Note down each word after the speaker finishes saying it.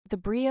The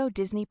Brio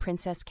Disney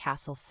Princess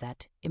Castle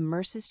set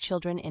immerses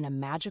children in a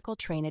magical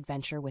train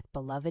adventure with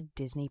beloved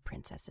Disney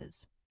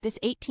princesses. This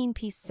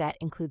 18-piece set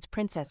includes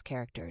princess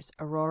characters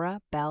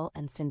Aurora, Belle,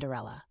 and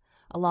Cinderella,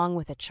 along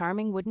with a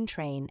charming wooden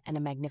train and a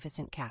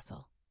magnificent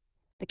castle.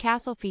 The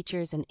castle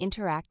features an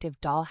interactive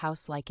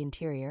dollhouse-like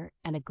interior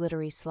and a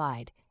glittery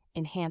slide,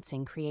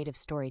 enhancing creative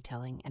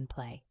storytelling and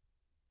play.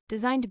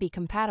 Designed to be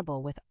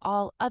compatible with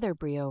all other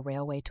Brio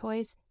Railway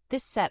toys,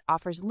 this set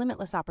offers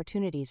limitless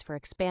opportunities for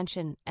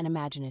expansion and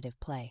imaginative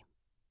play.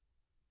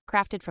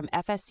 Crafted from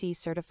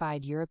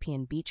FSC-certified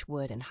European beech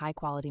wood and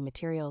high-quality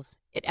materials,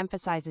 it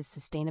emphasizes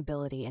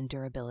sustainability and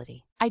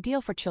durability. Ideal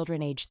for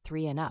children aged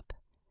 3 and up,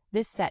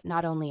 this set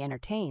not only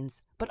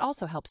entertains, but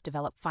also helps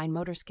develop fine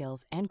motor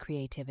skills and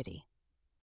creativity.